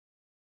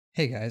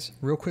Hey guys,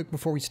 real quick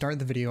before we start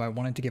the video, I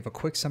wanted to give a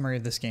quick summary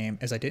of this game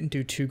as I didn't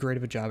do too great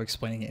of a job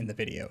explaining it in the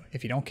video.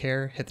 If you don't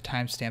care, hit the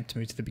timestamp to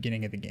move to the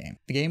beginning of the game.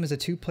 The game is a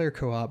two-player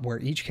co-op where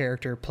each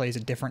character plays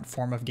a different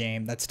form of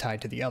game that's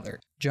tied to the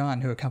other.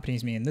 John, who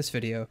accompanies me in this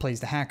video, plays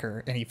the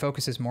hacker, and he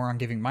focuses more on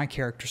giving my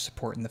character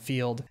support in the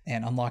field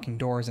and unlocking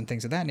doors and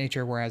things of that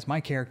nature, whereas my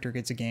character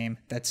gets a game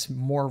that's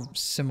more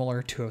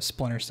similar to a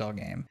Splinter Cell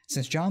game.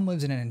 Since John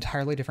lives in an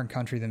entirely different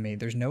country than me,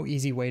 there's no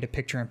easy way to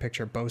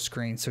picture-in-picture both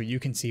screens so you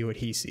can see what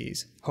he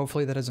sees.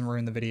 Hopefully that doesn't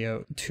ruin the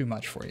video too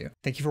much for you.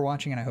 Thank you for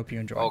watching, and I hope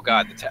you enjoy. Oh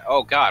god,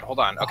 oh god, hold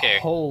on, okay.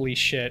 Holy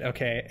shit,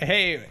 okay.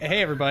 Hey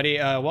everybody,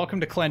 welcome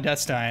to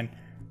Clandestine.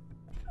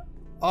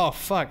 Oh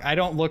fuck, I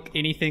don't look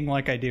anything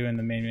like I do in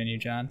the main menu,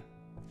 John.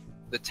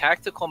 The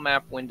tactical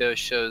map window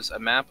shows a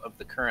map of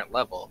the current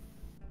level.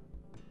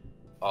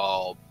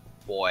 Oh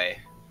boy.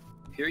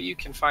 Here you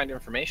can find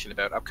information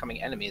about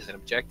upcoming enemies and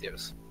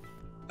objectives.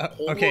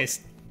 Okay,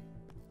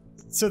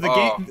 so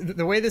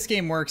the way this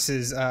game works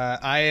is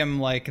I am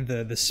like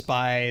the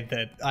spy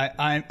that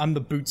I'm the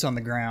boots on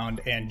the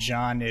ground, and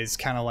John is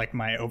kind of like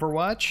my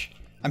Overwatch.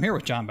 I'm here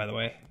with John, by the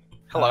way.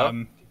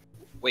 Hello.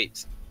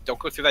 Wait, don't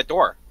go through that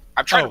door.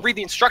 I'm trying to read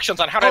the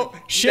instructions on how to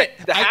shit.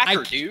 The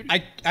hacker, dude. I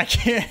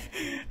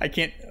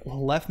can't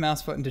left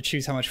mouse button to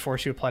choose how much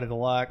force you apply to the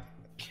lock.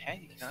 Okay,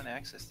 you cannot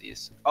access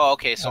these. Oh,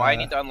 okay, so I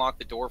need to unlock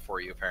the door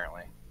for you,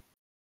 apparently.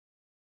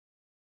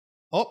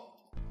 Oh.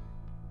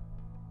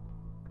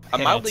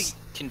 I'm mildly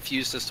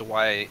confused as to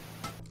why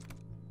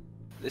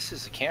this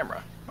is a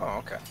camera. Oh,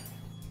 okay.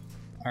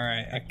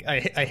 Alright,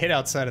 I hit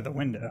outside of the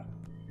window.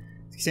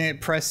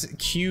 Press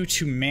Q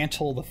to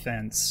mantle the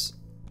fence.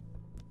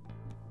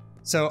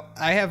 So,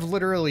 I have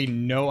literally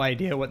no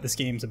idea what this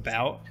game's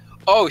about.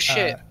 Oh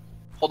shit!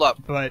 Hold up,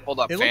 but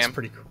hold up, it looks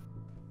pretty cool.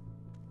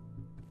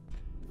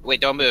 Wait,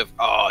 don't move.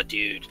 Oh,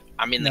 dude.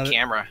 I'm in the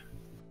camera.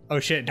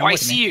 Oh shit, don't look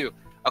at me. I see you!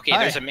 Okay,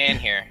 there's a man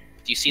here.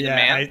 Do you see the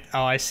man?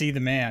 I see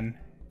the man.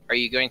 Are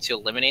you going to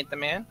eliminate the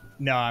man?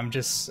 No,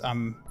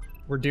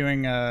 we're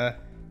doing a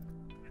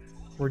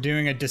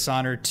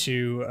dishonor to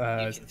you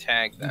can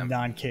tag them.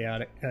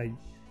 Non-chaotic.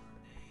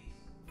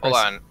 Hold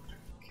on.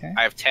 Okay.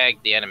 I've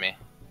tagged the enemy.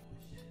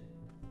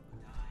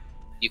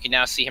 You can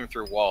now see him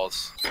through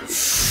walls.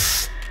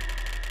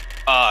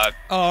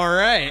 All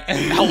right.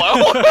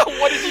 Hello?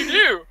 What did you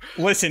do?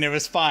 Listen, it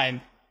was fine.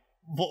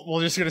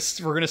 We're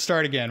gonna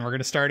start again. We're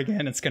gonna start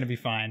again. It's gonna be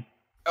fine.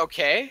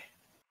 Okay.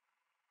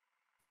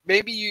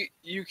 Maybe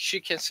you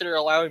should consider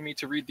allowing me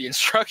to read the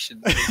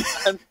instructions.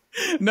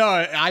 No,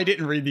 I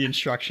didn't read the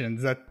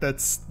instructions.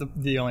 That's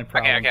the only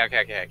problem.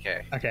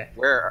 Okay.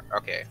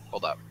 Okay,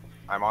 hold up.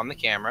 I'm on the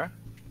camera.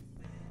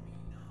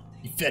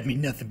 You fed me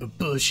nothing but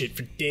bullshit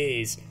for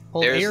days.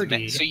 Hold There's air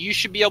D. So you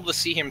should be able to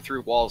see him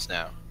through walls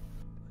now.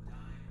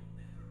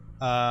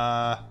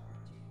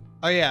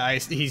 Oh yeah,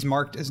 he's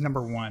marked as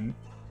number 1.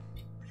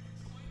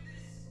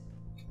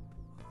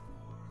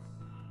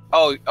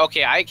 Oh,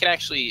 okay, I can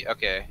actually,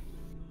 okay.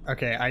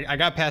 Okay, I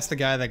got past the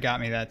guy that got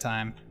me that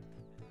time.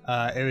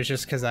 It was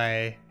just because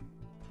I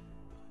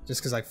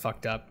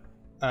fucked up.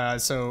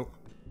 So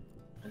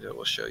and it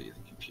will show you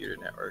the computer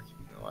network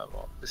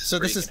level. This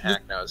is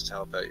hack nodes to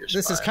help out your spy.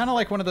 This is kind of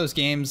like one of those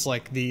games,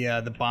 like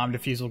the bomb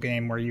defusal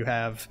game, where you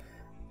have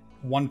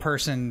one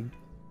person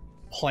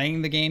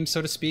playing the game,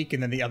 so to speak,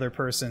 and then the other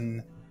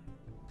person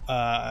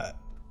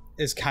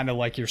is kind of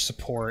like your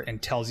support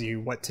and tells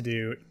you what to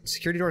do.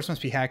 Security doors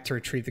must be hacked to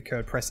retrieve the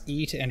code. Press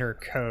E to enter a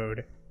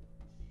code.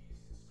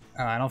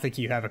 I don't think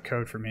you have a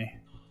code for me.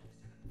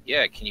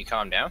 Yeah, can you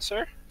calm down,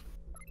 sir?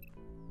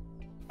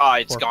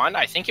 It's gone.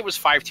 I think it was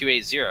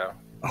 5280.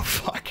 Oh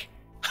fuck.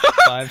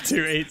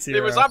 5280.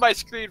 It was on my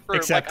screen for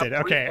accepted.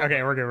 Like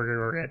okay, we're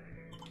good.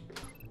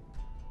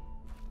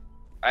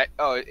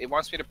 It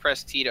wants me to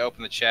press T to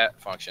open the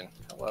chat function.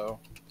 Hello.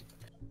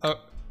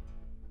 Oh.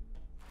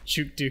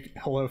 Shoot, Duke.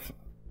 Hello.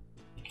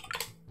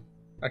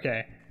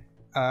 Okay.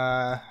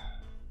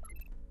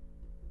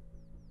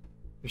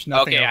 There's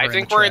nothing. Okay, I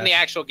think we're in the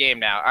actual game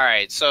now. All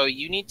right, so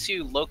you need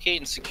to locate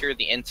and secure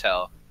the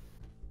intel.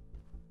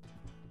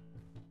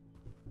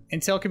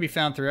 Intel can be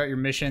found throughout your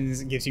missions.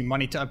 It gives you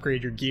money to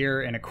upgrade your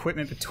gear and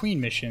equipment between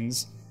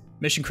missions.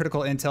 Mission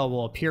critical intel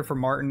will appear for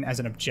Martin as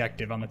an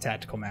objective on the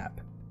tactical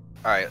map.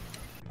 All right,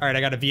 I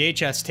got a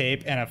VHS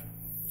tape and a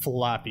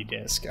floppy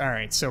disk. All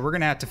right, so we're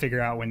gonna have to figure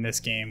out when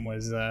this game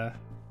was.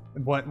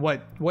 What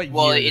year?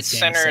 Well, it's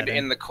centered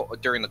in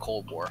during the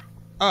Cold War.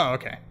 Oh,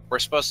 okay. We're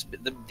supposed to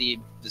be,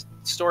 the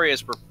story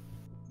is we're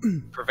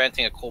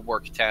preventing a Cold War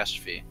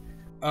catastrophe.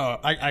 Oh,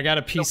 I got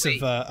a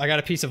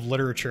piece of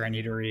literature I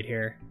need to read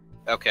here.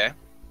 Okay.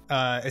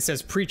 It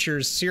says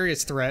Preachers,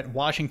 serious threat.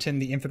 Washington,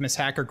 the infamous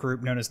hacker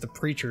group known as the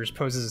Preachers,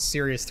 poses a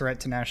serious threat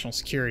to national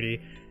security,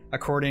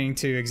 according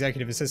to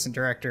Executive Assistant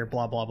Director,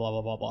 blah, blah,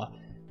 blah, blah, blah,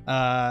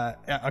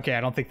 blah. Okay,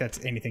 I don't think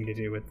that's anything to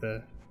do with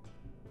the...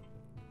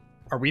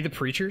 Are we the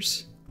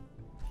Preachers?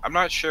 I'm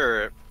not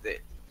sure.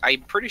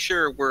 I'm pretty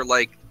sure we're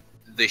like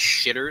the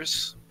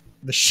shitters.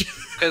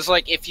 Because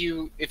like if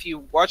you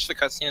watch the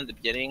cutscene at the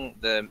beginning,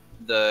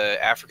 the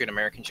African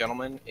American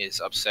gentleman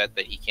is upset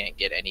that he can't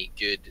get any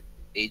good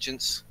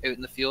agents out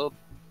in the field.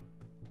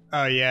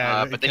 Oh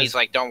yeah. But then he's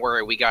like, "Don't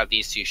worry, we got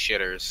these two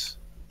shitters."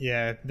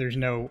 Yeah, there's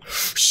no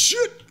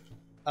shit.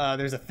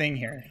 There's a thing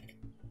here.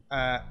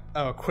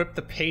 Equip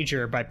the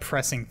pager by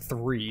pressing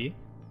 3.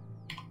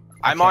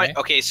 I'm on.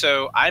 Okay,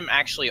 so I'm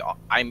actually.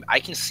 I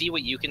can see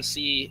what you can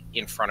see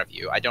in front of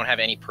you. I don't have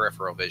any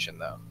peripheral vision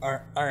though. All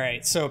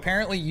right. So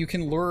apparently you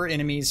can lure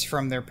enemies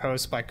from their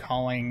post by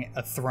calling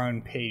a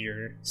thrown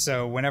pager.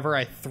 So whenever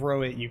I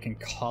throw it, you can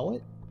call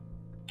it.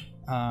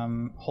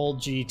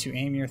 Hold G to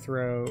aim your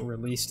throw.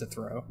 Release to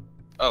throw.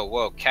 Oh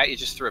whoa, Cat! You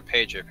just threw a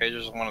pager.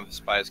 Pagers are one of the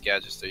spy's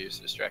gadgets they use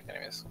to distract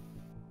enemies.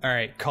 All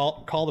right,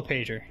 call the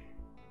pager.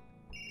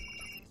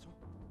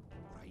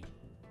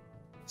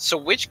 So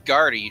which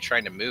guard are you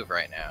trying to move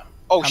right now?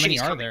 Oh, how shit, many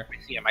he's are coming. there?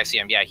 I see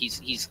him. Yeah,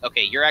 he's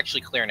okay. You're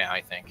actually clear now, I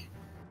think.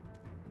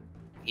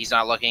 He's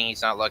not looking.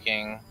 He's not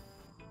looking.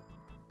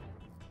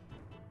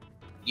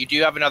 You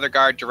do have another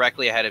guard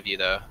directly ahead of you,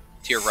 though,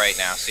 to your right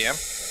now. See him?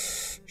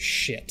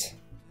 Shit.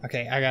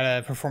 Okay, I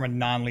gotta perform a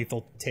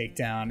non-lethal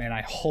takedown, and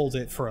I hold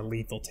it for a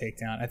lethal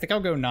takedown. I think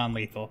I'll go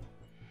non-lethal.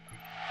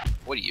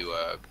 What are you,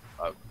 a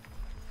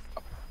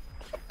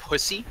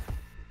pussy?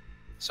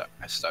 So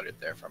I stuttered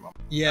there for a moment.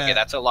 Yeah. Okay,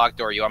 that's a locked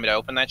door. You want me to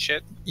open that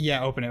shit?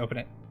 Yeah, open it. All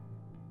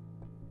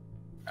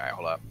right,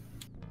 hold up.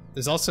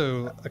 There's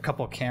also a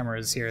couple of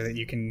cameras here that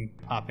you can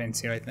hop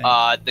into, I think.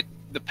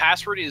 The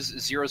password is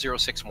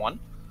 0061.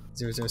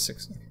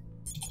 006.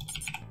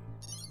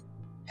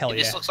 Hell yeah.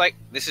 This looks like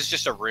this is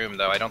just a room,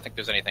 though. I don't think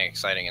there's anything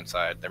exciting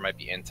inside. There might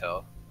be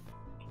intel.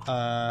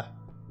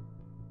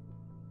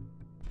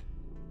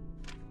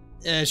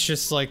 It's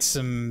just like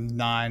some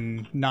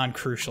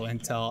non-crucial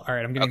intel. All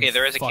right, I'm getting. Okay,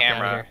 there is a fuck out of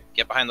camera. here.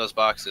 Get behind those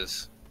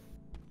boxes.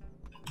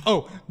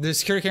 Oh, the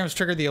security cameras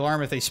trigger the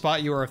alarm if they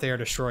spot you or if they are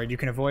destroyed. You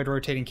can avoid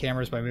rotating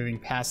cameras by moving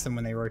past them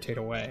when they rotate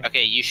away.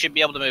 Okay, you should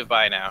be able to move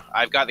by now.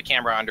 I've got the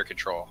camera under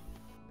control.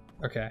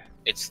 Okay.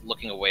 It's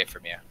looking away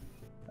from you.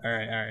 All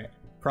right.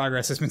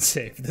 Progress has been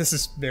saved. This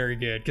is very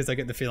good because I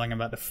get the feeling I'm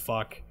about to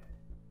fuck.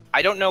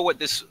 I don't know what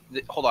this.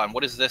 Hold on.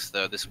 What is this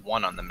though? This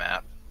one on the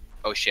map.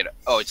 Oh shit.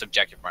 Oh, it's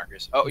objective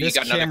markers. Oh, this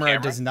you got another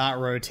camera. Does not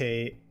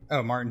rotate.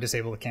 Oh, Martin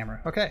disabled the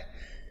camera. Okay.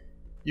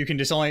 You can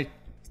just only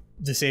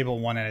disable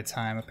one at a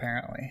time,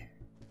 apparently.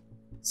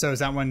 So is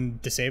that one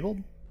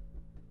disabled?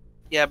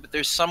 Yeah, but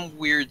there's some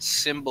weird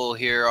symbol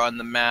here on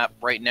the map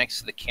right next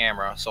to the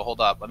camera. So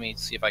hold up. Let me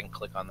see if I can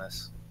click on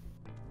this.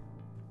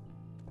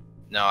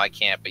 No, I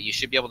can't, but you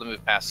should be able to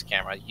move past the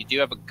camera. You do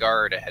have a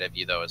guard ahead of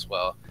you, though, as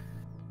well.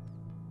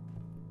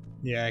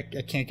 Yeah,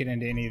 I can't get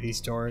into any of these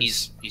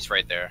doors. He's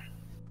right there.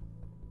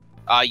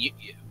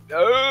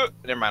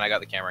 Never mind, I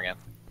got the camera again.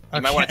 You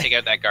might want to take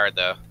out that guard,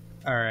 though.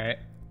 Alright.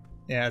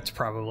 Yeah, it's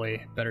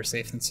probably better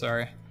safe than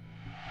sorry.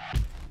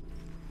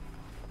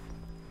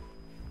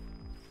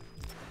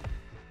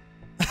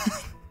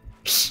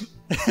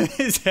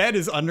 His head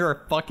is under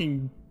a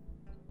fucking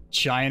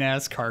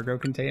giant-ass cargo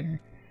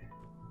container.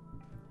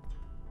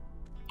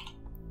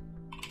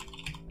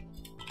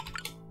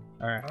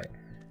 Alright.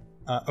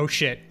 Oh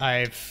shit,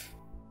 I've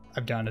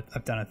done it.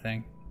 I've done a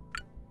thing.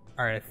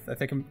 Alright, I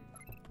think I'm...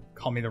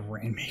 Call me the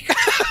Rainmaker.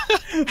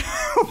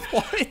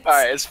 What?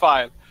 Alright, it's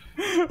fine.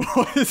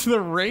 What is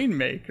the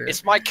Rainmaker?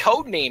 It's my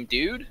code name,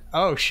 dude.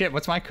 Oh shit,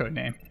 what's my code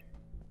name?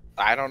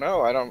 I don't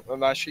know. I'm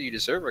not sure you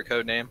deserve a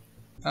code name.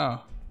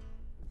 Oh.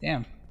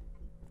 Damn.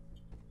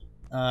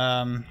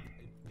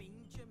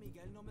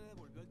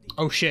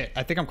 Oh shit,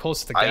 I think I'm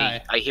close to the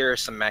guy. I hear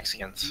some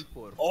Mexicans.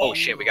 Oh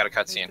shit, we got a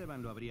cutscene.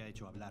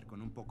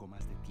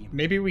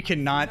 Maybe we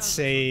cannot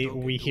say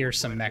we hear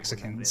some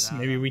Mexicans.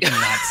 Maybe we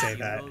cannot say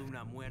that.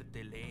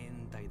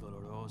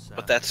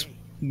 But that's...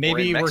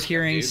 Maybe we're Mexico,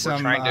 hearing dude.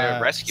 some... We're trying to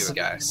rescue a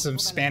guy. Some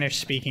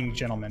Spanish-speaking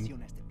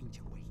gentlemen.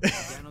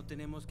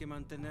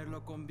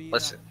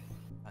 Listen.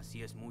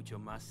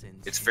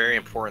 It's very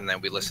important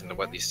that we listen to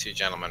what these two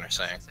gentlemen are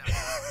saying.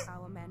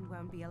 Our men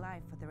won't be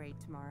alive for the raid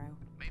tomorrow.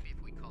 Maybe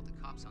if we called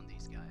the cops on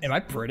these guys. Am I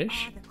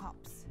British? The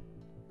cops.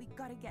 We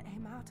gotta get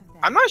him out of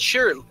there. I'm not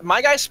sure.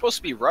 My guy's supposed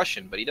to be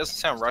Russian, but he doesn't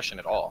sound Russian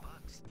at all.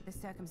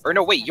 Or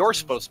no, wait, you're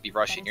supposed to be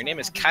Russian. Your name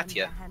is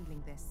Katya.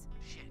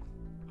 Shit.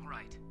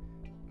 Alright.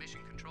 Mission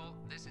control,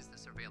 this is the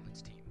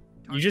surveillance team.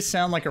 You just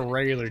sound like a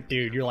regular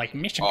dude. You're like,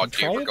 mission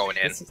control? Dude, we're going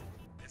in.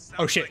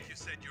 Oh shit. Like you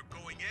said you're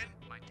going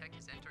in? My tech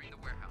is entering the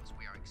warehouse.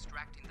 We are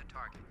extracting the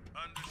target.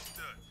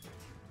 Understood.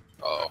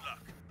 Oh.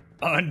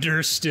 Good luck.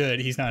 Understood.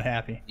 He's not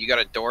happy. You got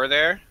a door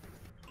there?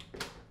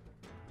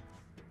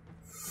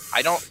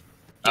 I don't...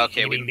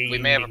 Okay, we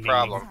may have a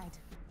problem.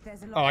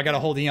 Oh, I gotta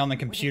hold E on the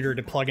computer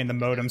to plug in the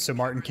modem so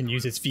Martin can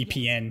use his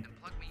VPN.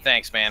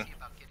 Thanks, man.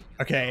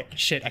 Okay,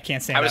 shit, I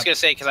can't stand I was up. gonna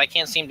say, because I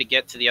can't seem to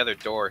get to the other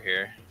door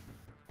here.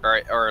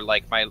 Or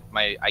like,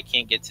 I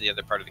can't get to the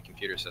other part of the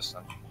computer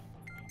system.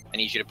 I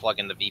need you to plug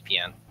in the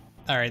VPN.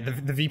 Alright,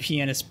 the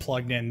VPN is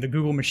plugged in. The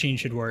Google machine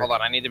should work. Hold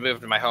on, I need to move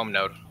to my home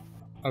node.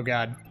 Oh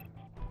god.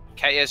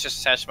 Cat has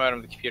just attached the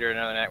modem to the computer to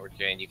another network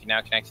domain. You can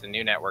now connect to the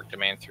new network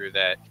domain through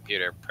that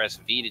computer. Press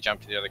V to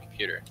jump to the other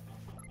computer.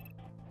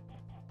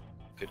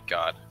 Good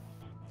God.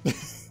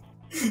 Is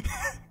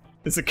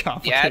it The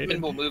complicated?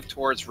 admin will move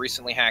towards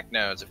recently hacked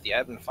nodes. If the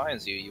admin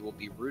finds you, you will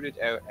be rooted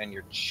out and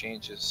your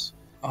changes...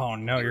 Oh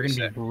no, you're gonna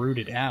reset. be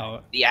rooted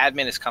out. The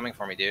admin is coming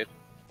for me, dude.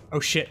 Oh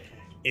shit.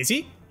 Is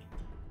he?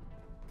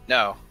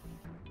 No.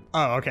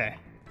 Oh, okay.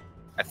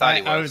 I thought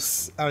he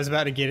was. I was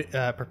about to get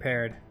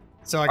prepared.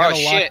 So I got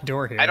a locked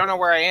door here. I don't know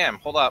where I am.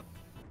 Hold up.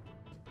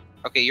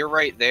 Okay, you're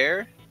right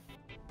there.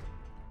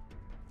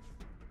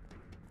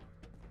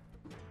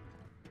 I'm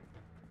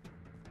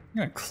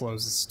gonna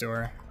close this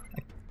door.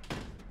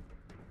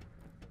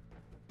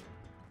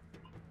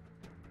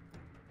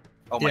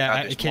 Oh my Yeah,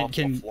 god, there's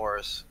multiple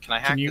floors. Can I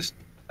hack this?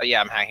 Oh, yeah,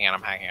 I'm hacking it.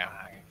 I'm hacking it.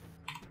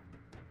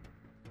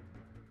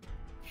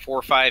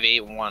 4, 5,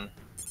 8, 1.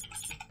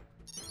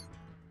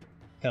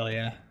 Hell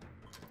yeah.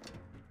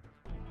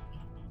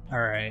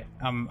 Alright,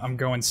 I'm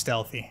going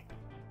stealthy.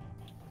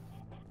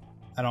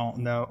 I don't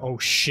know. Oh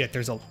shit,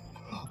 there's a...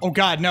 Oh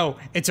god, no!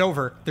 It's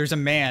over! There's a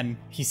man.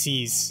 He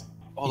sees.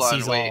 Hold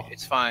on, wait.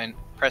 It's fine.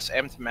 Press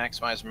M to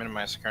maximize or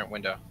minimize the current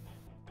window.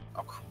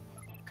 Oh,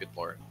 good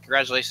lord.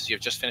 Congratulations, you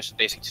have just finished the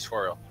basic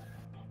tutorial.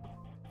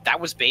 That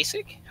was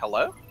basic?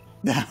 Hello?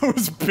 That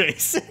was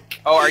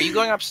basic? Oh, are you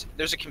going up?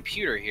 There's a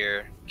computer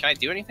here. Can I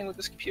do anything with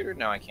this computer?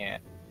 No, I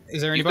can't.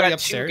 Is there You've anybody got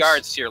upstairs? 2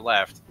 guards to your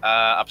left.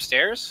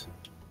 Upstairs?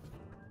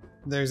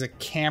 There's a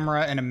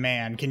camera and a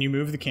man. Can you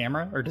move the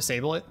camera or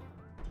disable it?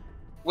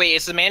 Wait,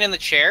 is the man in the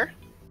chair?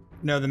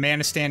 No, the man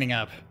is standing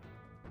up.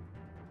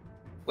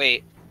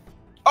 Wait.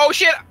 Oh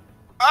shit!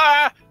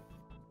 Ah!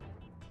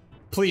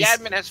 Please. The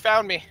admin has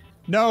found me.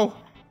 No!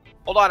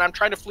 Hold on, I'm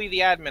trying to flee the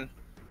admin.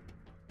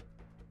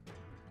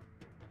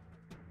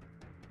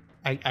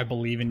 I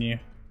believe in you.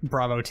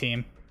 Bravo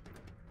team.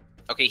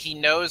 Okay, he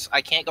knows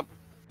I can't go...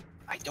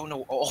 I don't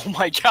know... Oh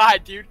my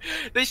god, dude!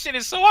 This shit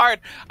is so hard!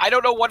 I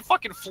don't know what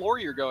fucking floor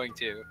you're going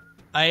to.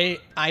 I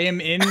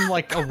am in,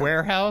 like, a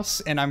warehouse,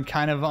 and I'm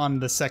kind of on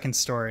the second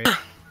story.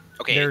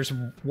 Okay. There's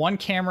one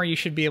camera you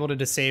should be able to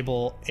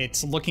disable.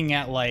 It's looking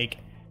at, like,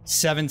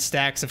 7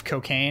 stacks of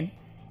cocaine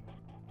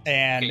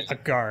and a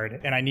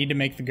guard, and I need to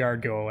make the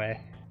guard go away.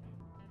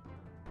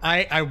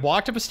 I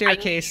walked up a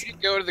staircase. I need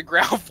to go to the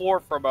ground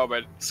floor for a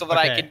moment so that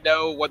I can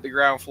know what the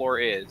ground floor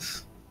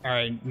is.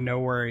 Alright, no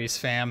worries,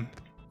 fam.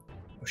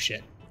 Oh,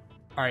 shit.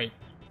 Alright.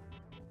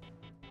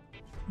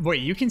 Wait,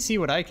 you can see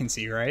what I can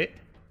see, right?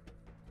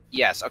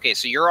 Yes, okay,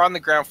 so you're on the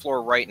ground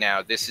floor right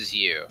now. This is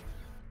you.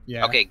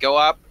 Yeah. Okay, go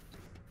up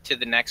to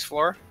the next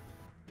floor.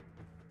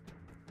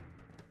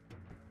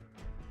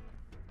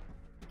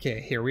 Okay,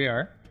 here we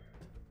are.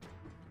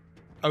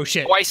 Oh,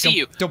 shit. Oh, I see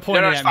you. Don't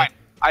point it it's at fine. me.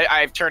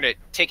 I've turned it.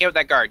 Take out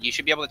that guard. You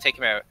should be able to take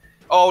him out.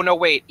 Oh, no,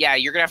 wait. Yeah,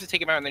 you're gonna have to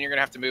take him out, and then you're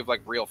gonna have to move, like,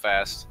 real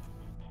fast.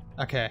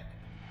 Okay.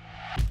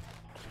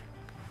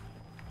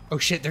 Oh,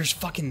 shit, there's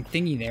fucking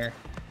thingy there.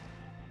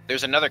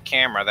 There's another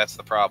camera. That's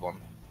the problem.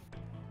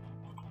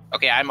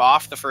 Okay, I'm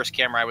off the first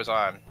camera I was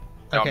on.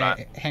 No, Okay, I'm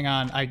not. hang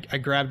on. I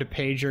grabbed a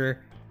pager.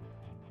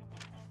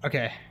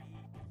 Okay.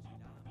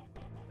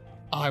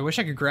 Oh, I wish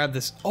I could grab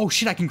this. Oh,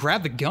 shit, I can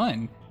grab the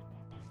gun.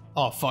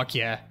 Oh, fuck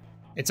yeah.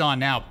 It's on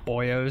now,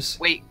 boyos.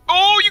 Wait.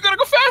 Oh, you gotta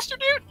go faster,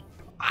 dude!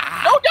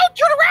 Ah. No, don't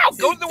turn around!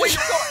 Go the way you're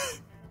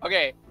going!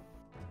 Okay.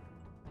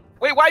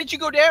 Wait, why did you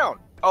go down?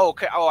 Oh,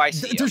 okay. Oh, I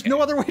see. There's okay. no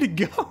other way to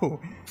go.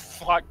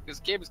 Fuck, this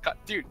game is cut.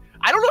 Dude,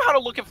 I don't know how to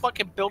look at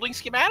fucking building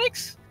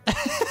schematics.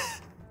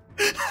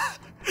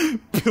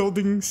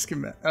 Building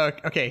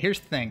schematic. Okay,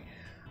 here's the thing.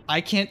 I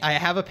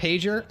have a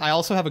pager. I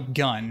also have a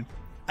gun.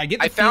 I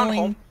get the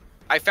feeling...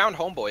 I found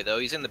Homeboy, though.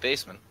 He's in the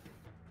basement.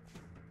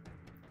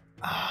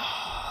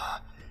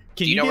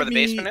 Do you know where the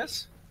basement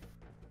is?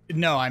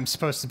 No, I'm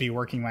supposed to be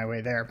working my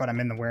way there, but I'm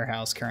in the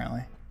warehouse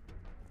currently.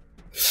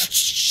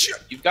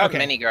 You've got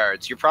many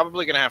guards. You're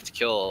probably gonna have to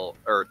kill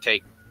or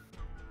take.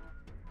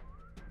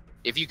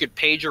 If you could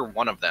pager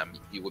one of them,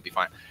 you would be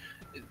fine.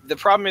 The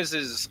problem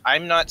is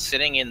I'm not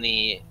sitting in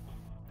the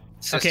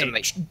system.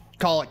 Okay,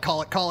 call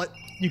it.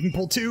 You can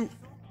pull 2.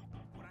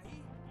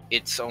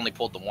 It's only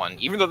pulled the 1,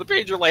 even though the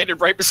pager landed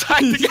right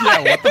beside the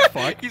guy. Yeah, what the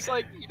fuck? He's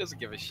like, he doesn't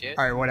give a shit.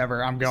 All right,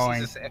 whatever. I'm going.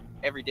 This is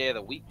every day of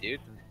the week, dude.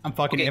 I'm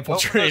fucking Okay,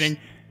 infiltrating.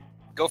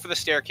 Go for the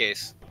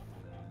staircase.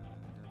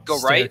 Go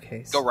right.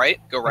 Go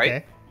right. Go right.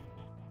 Okay.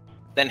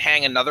 Then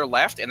hang another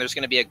left, and there's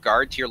going to be a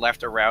guard to your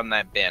left around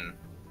that bin.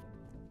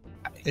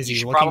 Is you he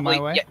should looking probably,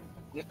 my way?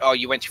 Yeah, oh,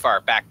 you went too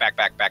far. Back.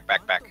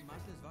 To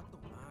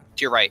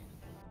your right.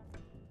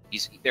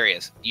 There he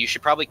is. You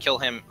should probably kill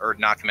him or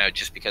knock him out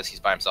just because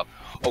he's by himself.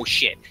 Oh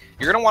shit.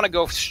 You're gonna want to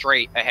go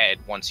straight ahead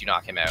once you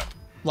knock him out.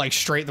 Like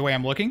straight the way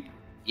I'm looking?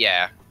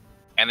 Yeah.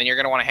 And then you're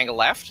gonna want to hang a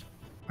left.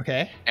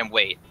 Okay. And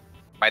wait.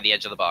 By the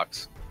edge of the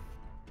box.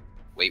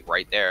 Wait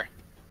right there.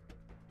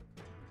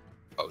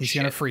 Oh He's shit.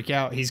 gonna freak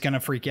out. He's gonna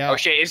freak out. Oh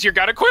shit, is your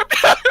gun equipped?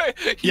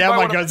 Yeah,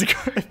 my gun's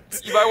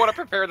equipped. You might want to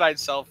prepare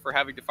thyself for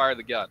having to fire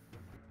the gun.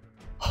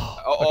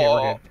 Okay,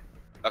 we're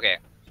good.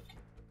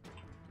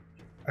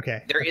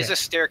 Okay. There is a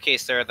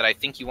staircase there that I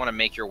think you want to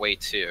make your way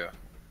to.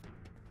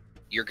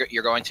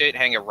 You're going to it.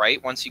 Hang a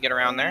right once you get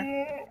around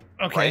there.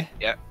 Okay. Right.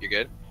 Yeah, you're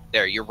good.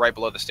 There, you're right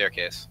below the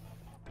staircase.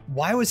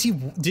 Why was he?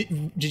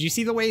 Did you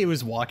see the way he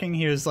was walking?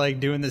 He was like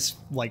doing this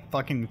like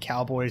fucking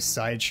cowboy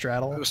side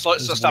straddle. Stop!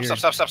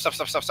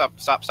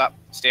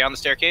 Stay on the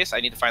staircase. I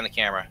need to find the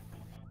camera.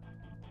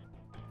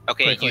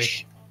 Okay, Quickly.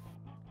 you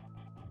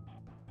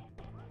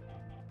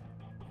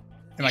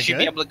Am I should good?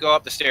 be able to go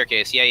up the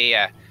staircase.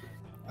 Yeah.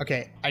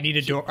 Okay, I need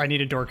a door. I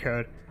need a door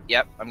code.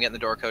 Yep, I'm getting the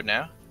door code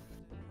now.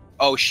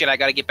 Oh shit! I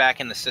gotta get back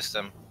in the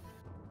system.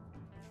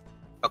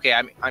 Okay,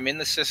 I'm in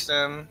the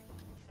system.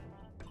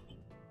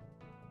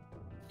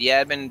 The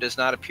admin does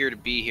not appear to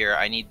be here.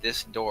 I need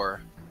this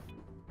door.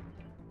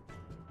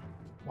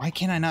 Why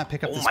can't I not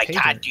pick up Oh this my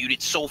pager? god, dude,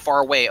 it's so far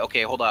away.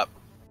 Okay, hold up.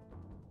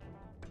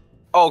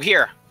 Oh,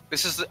 here.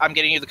 This is. I'm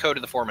getting you the code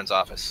to the foreman's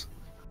office.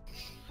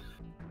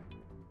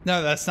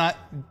 No, that's not.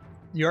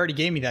 You already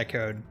gave me that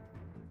code.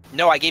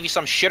 No, I gave you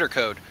some shitter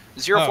code.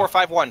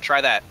 0451.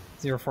 Try that.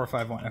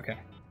 0451. Okay.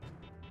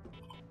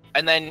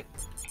 And then,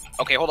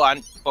 okay, hold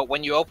on. But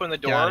when you open the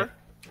Got it.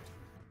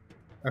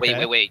 door,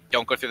 Okay. wait.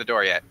 Don't go through the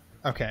door yet.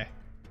 Okay.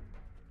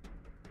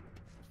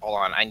 Hold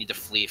on. I need to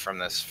flee from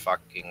this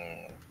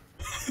fucking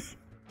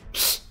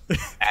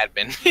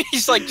admin.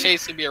 He's like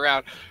chasing me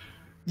around.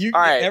 You.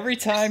 All right. Every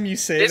time you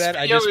say This that,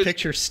 I video just is-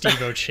 picture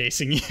Steve-O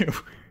chasing you.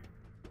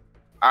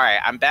 All right,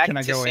 I'm back Can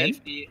I to go in?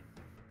 safety.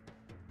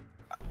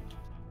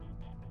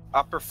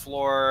 Upper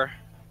floor.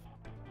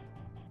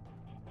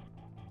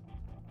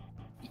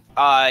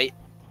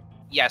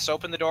 Yes.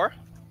 Open the door.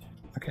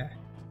 Okay.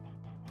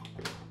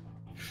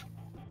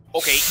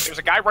 Okay, there's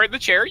a guy right in the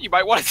chair. You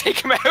might want to take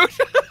him out.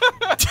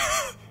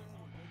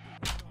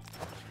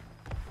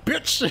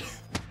 Bitch.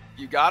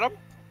 You got him?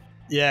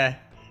 Yeah,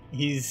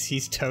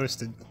 he's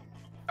toasted.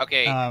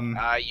 Okay. Um,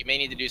 you may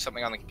need to do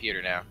something on the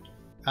computer now.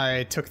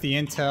 I took the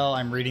intel.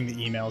 I'm reading the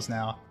emails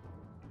now.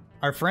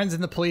 Our friends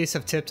in the police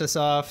have tipped us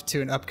off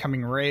to an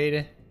upcoming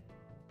raid.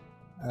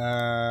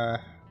 Hard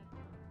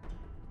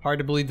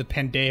to believe the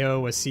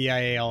Pendejo was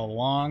CIA all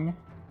along.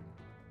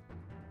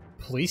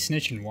 Police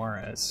snitch in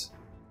Juarez.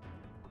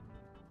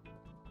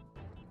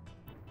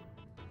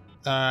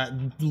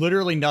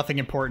 Literally nothing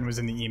important was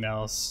in the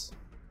emails.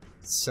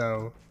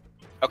 So,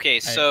 Okay,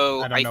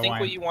 so I don't I know think why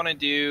what I'm- you want to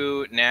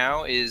do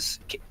now is,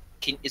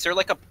 is there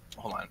like a?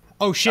 Hold on.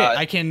 oh shit! Uh,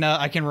 I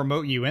can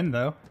remote you in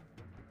though.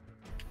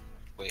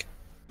 Wait.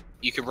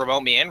 You can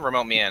remote me in.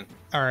 Remote me in.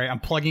 All right, I'm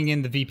plugging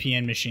in the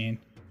VPN machine.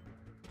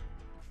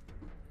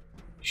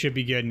 Should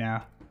be good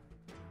now.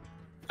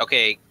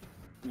 Okay.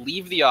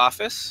 Leave the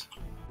office.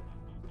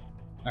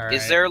 All right.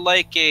 Is there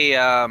like a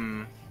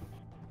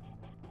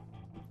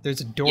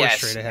There's a door yes,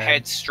 straight ahead.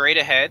 head straight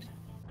ahead.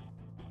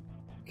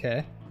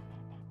 Okay.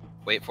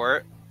 Wait for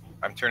it.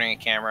 I'm turning a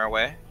camera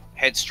away.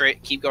 Head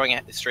straight. Keep going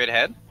straight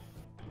ahead.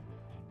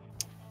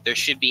 There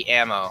should be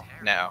ammo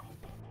now.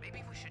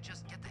 Maybe we should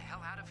just get the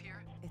hell out of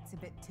here. It's a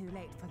bit too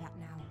late for that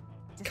now.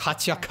 Just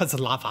Katya get back.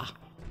 Kozlova.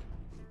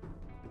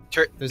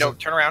 No, a-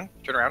 turn around.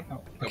 Turn around. Oh,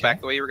 Go okay.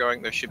 back the way you were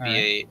going. There should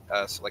be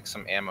Alright. like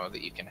some ammo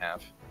that you can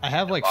have. I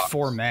have like box.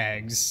 4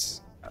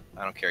 mags.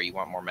 I don't care. You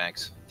want more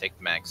mags? Take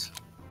the mags.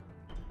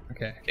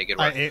 Okay. Okay, good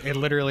I, work. it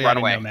literally Run I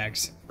didn't away. know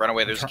mags. Run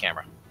away. There's a try-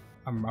 camera.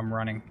 I'm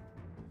running.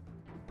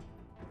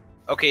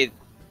 Okay,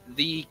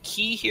 the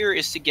key here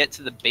is to get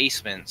to the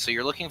basement. So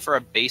you're looking for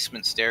a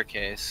basement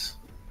staircase.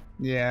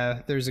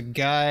 Yeah, there's a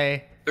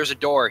guy. There's a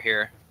door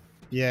here.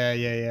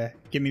 Yeah.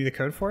 Give me the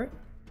code for it.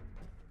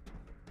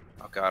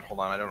 Oh god, hold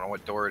on. I don't know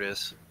what door it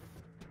is.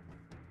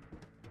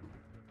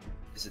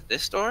 Is it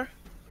this door?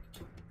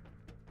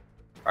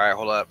 Alright,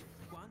 hold up.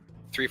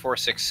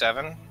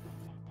 3467.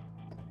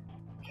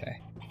 Okay.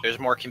 There's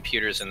more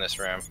computers in this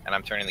room, and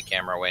I'm turning the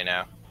camera away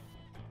now.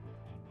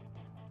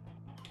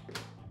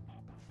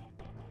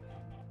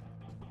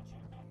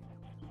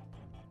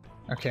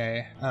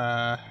 Okay.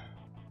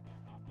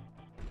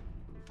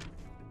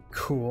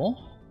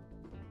 Cool.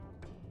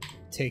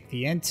 Take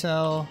the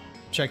intel.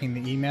 Checking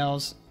the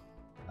emails.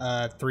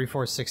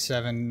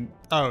 3467.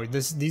 Oh,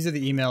 these are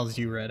the emails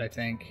you read, I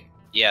think.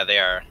 Yeah, they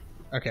are.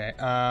 Okay.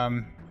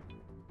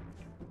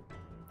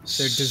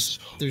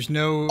 There's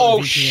no. Oh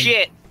VPN.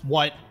 shit!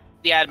 What?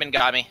 The admin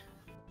got me.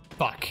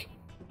 Fuck.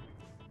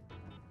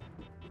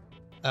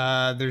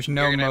 There's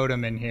no You're gonna-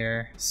 modem in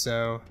here,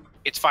 so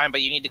It's fine,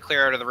 but you need to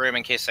clear out of the room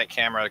in case that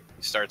camera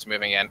starts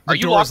moving in. the Are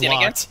you door's locked in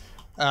again?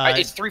 locked.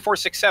 It's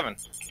 3467.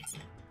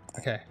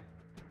 Okay.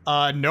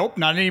 Nope,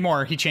 not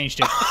anymore. He changed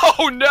it.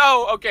 Oh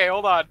no! Okay,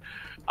 hold on.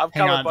 I'm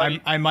Hang coming, on,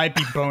 buddy. I might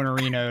be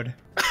bonerinoed.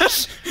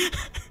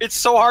 It's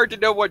so hard to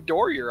know what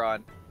door you're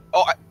on.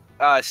 Oh,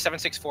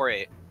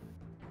 7648.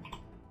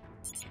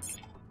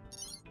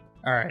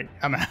 All right,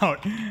 I'm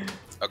out.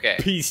 Okay.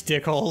 Peace,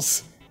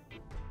 dickholes.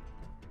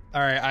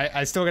 All right,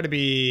 I still gotta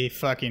be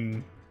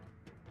fucking.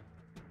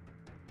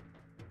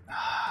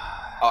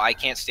 Oh, I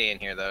can't stay in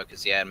here though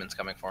because the admin's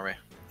coming for me.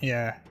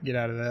 Yeah, get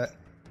out of that.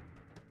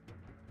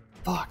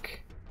 Fuck.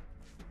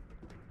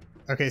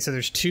 Okay, so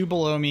there's 2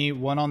 below me,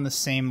 1 on the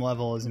same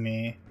level as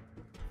me.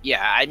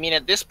 Yeah, I mean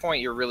at this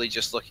point you're really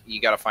just looking. You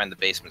got to find the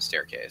basement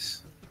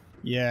staircase.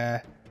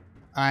 Yeah.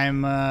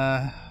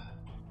 I'm,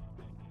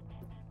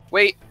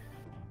 Wait,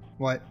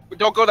 what?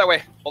 don't go that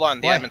way. Hold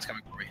on, the Why? admin's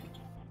coming for me.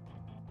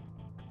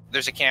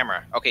 There's a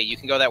camera. Okay, you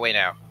can go that way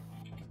now.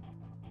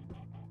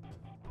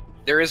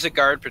 There is a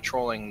guard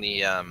patrolling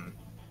the,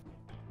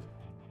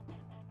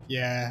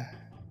 Yeah.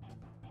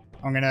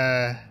 I'm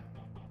gonna...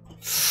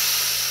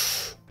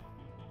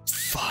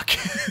 Fuck.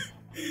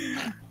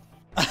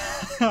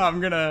 I'm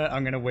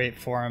gonna wait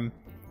for him,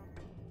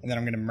 and then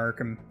I'm gonna murk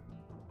him.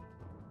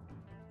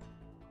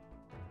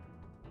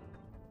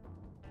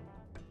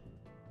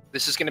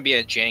 This is gonna be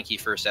a janky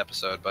first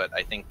episode, but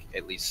I think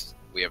at least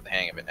we have the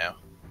hang of it now.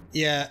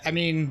 Yeah, I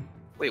mean,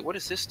 Wait, what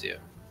does this do?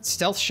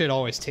 stealth shit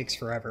always takes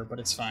forever, but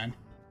it's fine.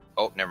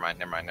 Oh, never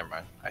mind.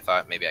 I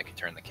thought maybe I could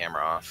turn the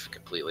camera off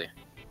completely.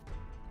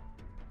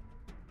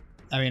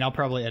 I mean, I'll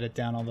probably edit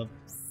down all the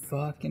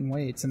fucking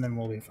waits, and then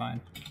we'll be fine.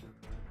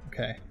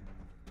 Okay.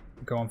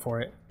 I'm going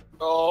for it.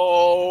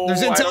 Oh,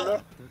 There's I intel! don't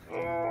know.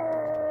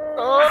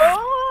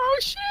 Oh,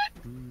 shit!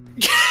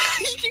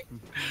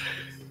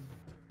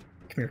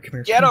 Come here, come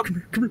here. Get come him!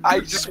 here, come here. I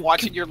just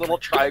watching your little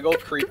triangle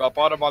creep up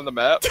on him on the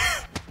map.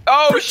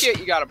 Oh, shit,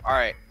 you got him.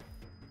 Alright.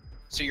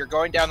 So you're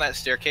going down that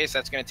staircase,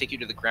 that's going to take you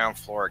to the ground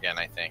floor again,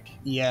 I think.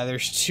 Yeah,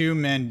 there's 2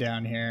 men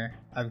down here.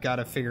 I've got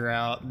to figure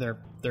out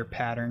their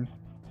pattern.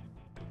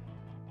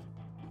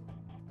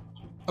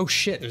 Oh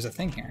shit, there's a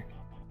thing here.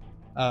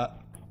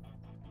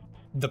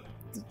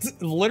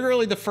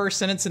 Literally the first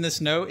sentence in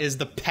this note is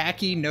the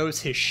Packy knows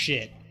his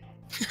shit.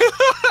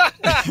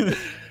 Okay.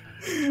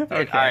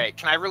 Alright,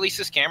 can I release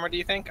this camera, do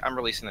you think? I'm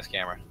releasing this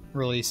camera.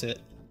 Release it.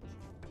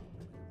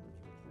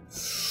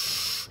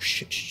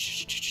 Shit,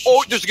 shit,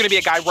 Oh, there's going to be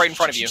a guy right in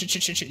front of you.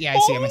 shit. Yeah, I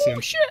see him, I see him.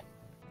 Oh, shit!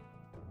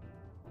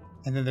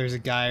 And then there's a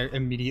guy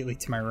immediately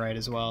to my right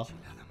as well.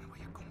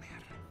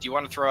 Do you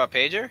want to throw a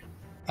pager?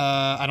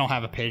 I don't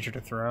have a pager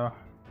to throw.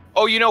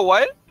 Oh, you know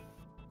what?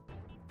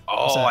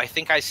 What's Oh, that? I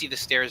think I see the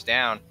stairs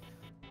down.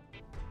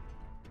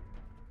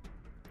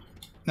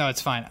 No,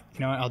 it's fine. You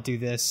know what? I'll do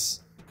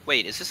this.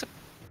 Wait, is this a...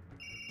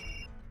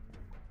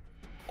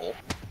 Oh,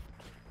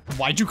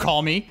 Why'd you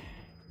call me?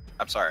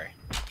 I'm sorry.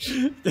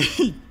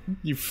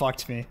 You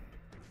fucked me.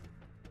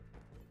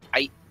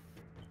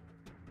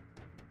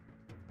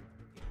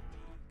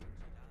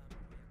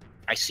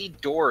 I see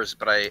doors,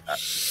 but I...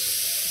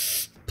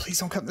 Please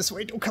don't come this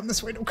way. Don't come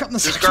this way. Don't come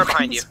this There's way. a guard don't come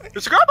behind you. this way.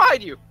 There's a guard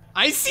behind you.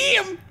 I see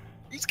him.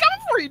 He's coming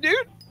for you,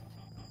 dude.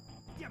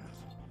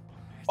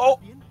 Oh,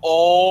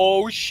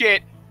 oh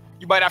shit.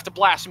 You might have to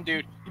blast him,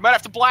 dude. You might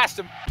have to blast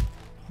him.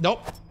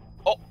 Nope.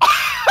 Oh.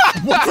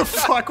 What the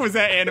fuck was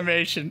that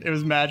animation? It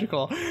was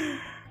magical.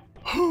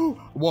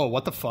 Whoa,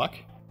 what the fuck?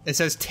 It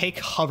says take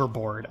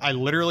hoverboard. I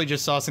literally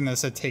just saw something that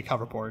said take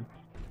hoverboard.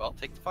 Well,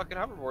 take the fucking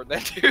hoverboard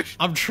then, dude.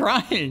 I'm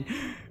trying.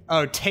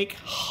 Oh, take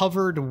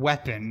hovered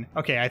weapon.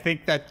 Okay, I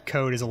think that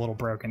code is a little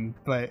broken,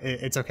 but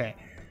it's okay.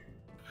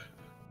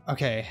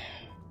 Okay.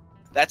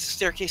 That's the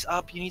staircase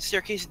up. You need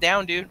staircase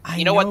down, dude. I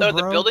You know what, know, though?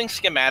 The bro. building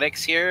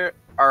schematics here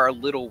are a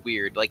little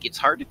weird. Like, it's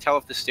hard to tell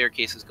if the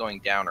staircase is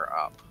going down or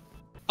up.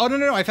 Oh,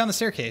 no, I found the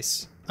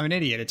staircase. I'm an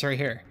idiot. It's right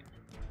here.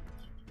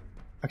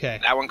 Okay.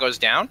 That one goes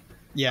down?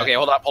 Yeah. Okay,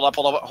 hold up.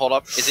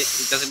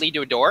 Does it lead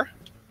to a door?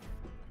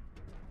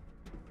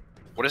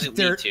 What does it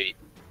lead to?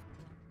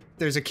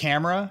 There's a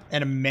camera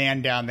and a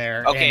man down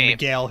there, Okay. and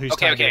Miguel who's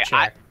Okay, tied to a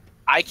chair.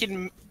 I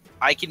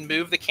can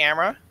move the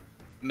camera.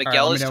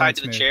 Miguel let me is know when tied it's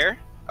to the moved. chair.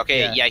 Okay,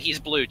 Yeah. yeah, he's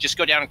blue. Just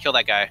go down and kill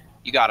that guy.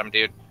 You got him,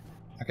 dude.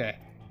 Okay.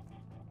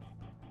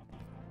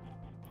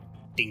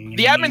 Ding,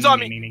 The admin's on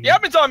me. The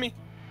admin's on me.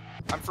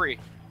 I'm free.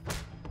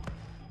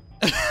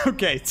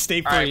 Okay,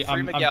 stay free. All right, free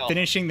I'm Miguel.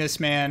 finishing this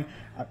man.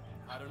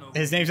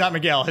 His name's not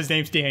Miguel. His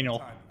name's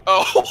Daniel.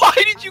 Oh, why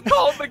did you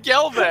call him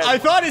Miguel then? I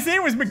thought his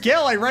name was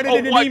Miguel. I read it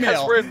in an what? Because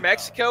email. we're in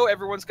Mexico.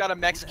 Everyone's got a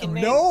Mexican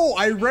name. No,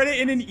 I read it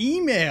in an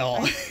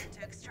email.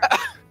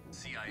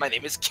 My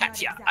name is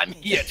Katya. I'm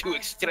here to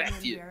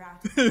extract you.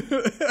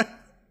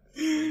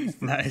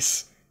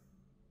 Nice.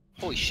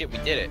 Holy shit, we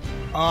did it.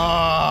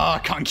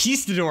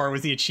 Conquistador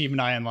was the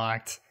achievement I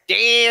unlocked.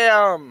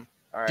 Damn.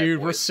 All right, Dude,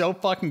 we're boys. so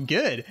fucking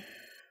good.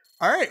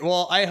 All right,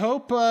 well, I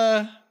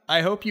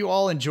hope you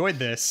all enjoyed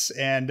this,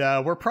 and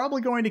we're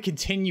probably going to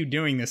continue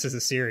doing this as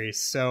a series.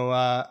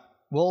 So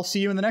we'll see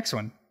you in the next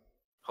one.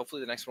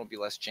 Hopefully the next one will be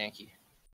less janky.